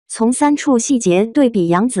从3处细节对比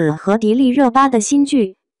杨紫和迪丽热巴的新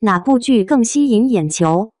剧，哪部剧更吸引眼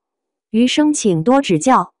球？余生请多指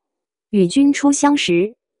教。与君初相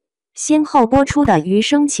识。先后播出的《余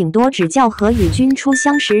生请多指教》和《与君初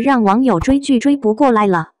相识》让网友追剧追不过来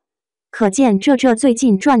了，可见这最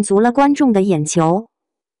近赚足了观众的眼球。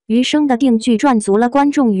余生的定剧赚足了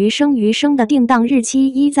观众余生的定档日期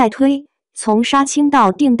一再推，从杀青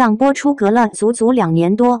到定档播出隔了足足2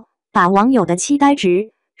年多，把网友的期待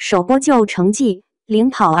值、首播就成绩领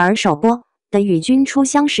跑。而首播的《与君初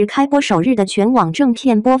相识》开播首日的全网正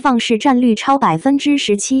片播放市占率超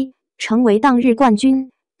17%，成为当日冠军。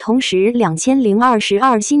同时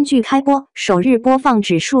2022新剧开播首日播放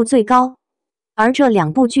指数最高。而这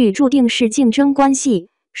2部剧注定是竞争关系，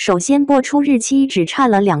首先播出日期只差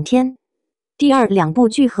了2天。第二2部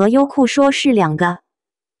剧和优酷说是2个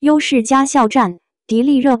优势家校战，迪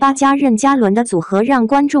丽热巴加任嘉伦的组合让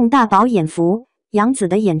观众大饱眼福，杨紫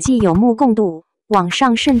的演技有目共睹。网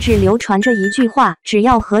上甚至流传着一句话，只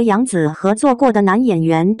要和杨紫合作过的男演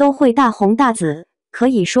员都会大红大紫，可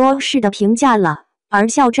以说是的评价了。而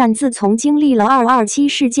校战自从经历了227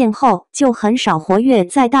事件后，就很少活跃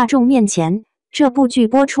在大众面前。这部剧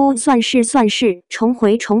播出算是重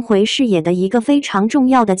回视野的一个非常重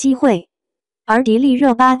要的机会。而迪丽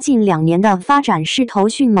热巴近2年的发展势头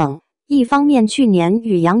迅猛，一方面去年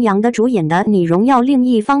与杨洋的主演的《你荣耀》，另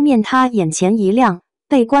一方面她眼前一亮，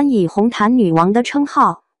被冠以红毯女王的称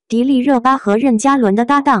号。迪丽热巴和任嘉伦的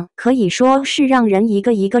搭档可以说是让人一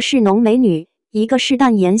个是浓美女，一个是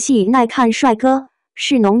淡颜系耐看帅哥，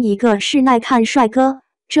是浓一个是耐看帅哥，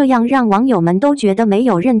这样让网友们都觉得没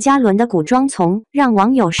有任嘉伦的古装从让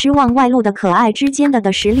网友失望外露的可爱之间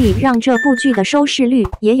的实力，让这部剧的收视率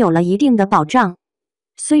也有了一定的保障。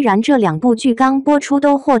虽然这2部剧刚播出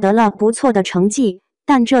都获得了不错的成绩，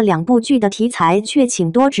但这2部剧的题材却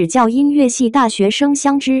请多指教音乐系大学生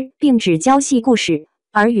相知，并只教系故事。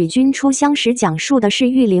而《与君初相识》讲述的是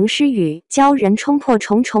育龄失语，教人冲破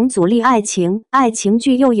重重阻力爱情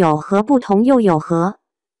剧又有何不同又有何？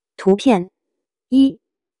图片1。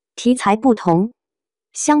题材不同。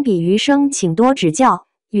相比余生请多指教，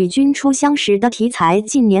与君初相识的题材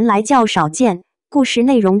近年来较少见，故事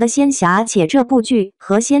内容的仙侠，且这部剧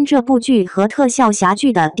和特效侠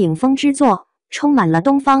剧的顶峰之作，充满了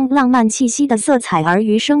东方浪漫气息的色彩。而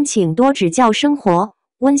余生请多指教生活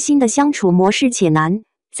温馨的相处模式，且难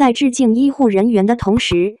在致敬医护人员的同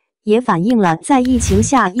时，也反映了在疫情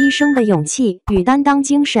下医生的勇气与担当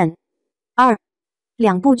精神。2.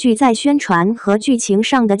 2部剧在宣传和剧情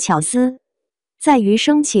上的巧思。在余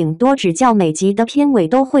生请多指教每集的片尾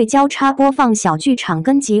都会交叉播放小剧场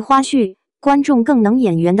跟集花絮，观众更能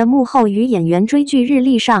演员的幕后与演员追剧日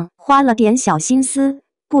历上花了点小心思。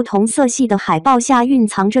不同色系的海报下蕴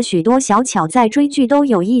藏着许多小巧，在追剧都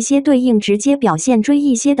有一些对应直接表现追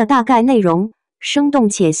一些的大概内容，生动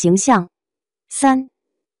且形象。3.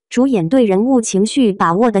 主演对人物情绪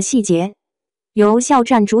把握的细节。由校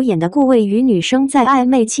战主演的顾魏与女生在暧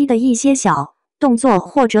昧期的一些小动作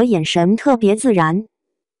或者眼神特别自然。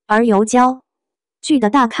而由焦剧的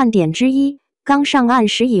大看点之一，刚上岸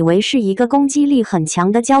时以为是一个攻击力很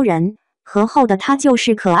强的鲛人，和后的他就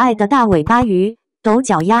是可爱的大尾巴鱼抖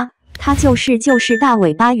脚丫，他就是大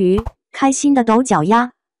尾巴鱼，开心的抖脚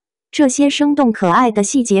丫。这些生动可爱的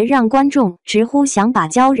细节让观众直呼想把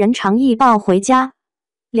鲛人长一抱回家。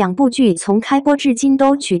2部剧从开播至今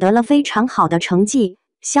都取得了非常好的成绩，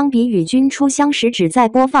相比与君初相识只在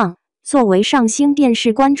播放，作为上星电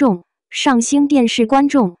视观众，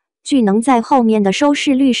剧能在后面的收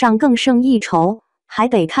视率上更胜一筹，还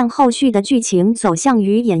得看后续的剧情走向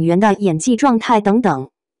与演员的演技状态等等。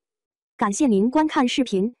感谢您观看视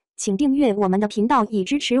频，请订阅我们的频道以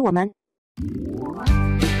支持我们。